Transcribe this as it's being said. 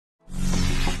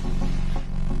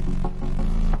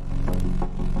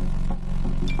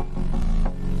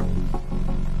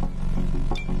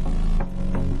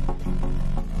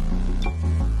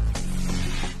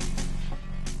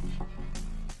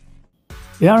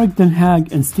Erik, Ten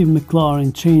Hag and Steve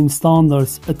McClaren change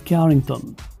standards at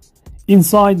Carrington.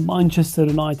 Inside Manchester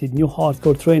United new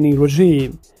hardcore training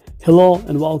regime. Hello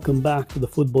and welcome back to the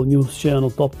football news channel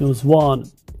Top News 1.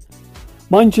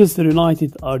 Manchester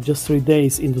United are just 3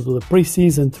 days into the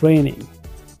pre-season training,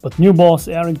 but new boss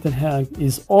Erik Ten Hag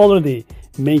is already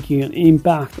making an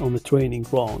impact on the training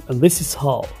ground, and this is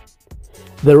how.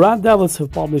 The Red Devils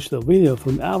have published a video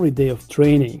from every day of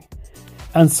training,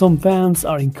 and some fans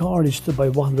are encouraged by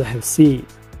what they have seen.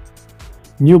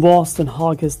 New boss Ten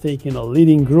Hag has taken a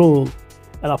leading role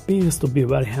and appears to be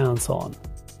very hands-on,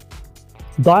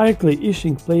 directly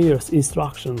issuing players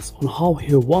instructions on how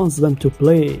he wants them to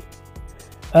play.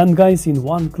 And guys, in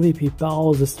one clip he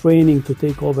pauses training to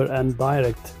take over and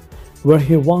direct where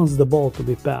he wants the ball to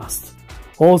be passed,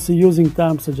 also using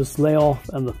terms such as layoff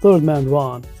and the third man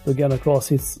run to get across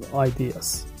his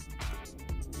ideas.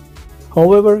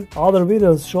 However, other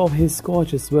videos show his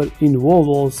coaches were involved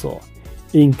also,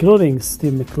 including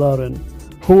Steve McClaren,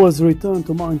 who was returned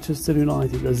to Manchester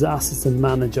United as assistant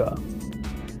manager.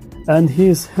 And he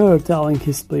is here telling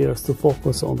his players to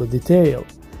focus on the detail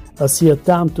as he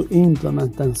attempts to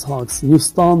implement Ten Hag's new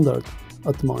standard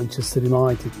at Manchester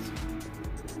United.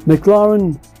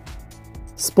 McClaren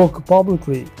spoke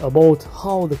publicly about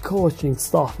how the coaching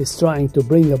staff is trying to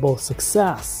bring about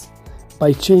success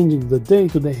by changing the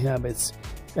day-to-day habits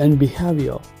and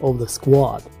behavior of the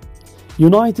squad.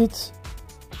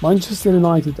 Manchester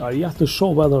United are yet to show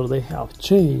whether they have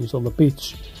changed on the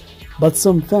pitch, but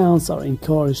some fans are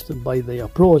encouraged by the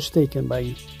approach taken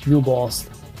by new boss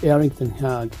Erik Ten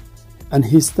Hag and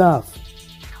his staff.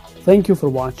 Thank you for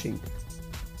watching.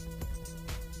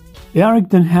 Erik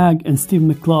Ten Hag and Steve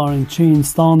McClaren changed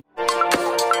standards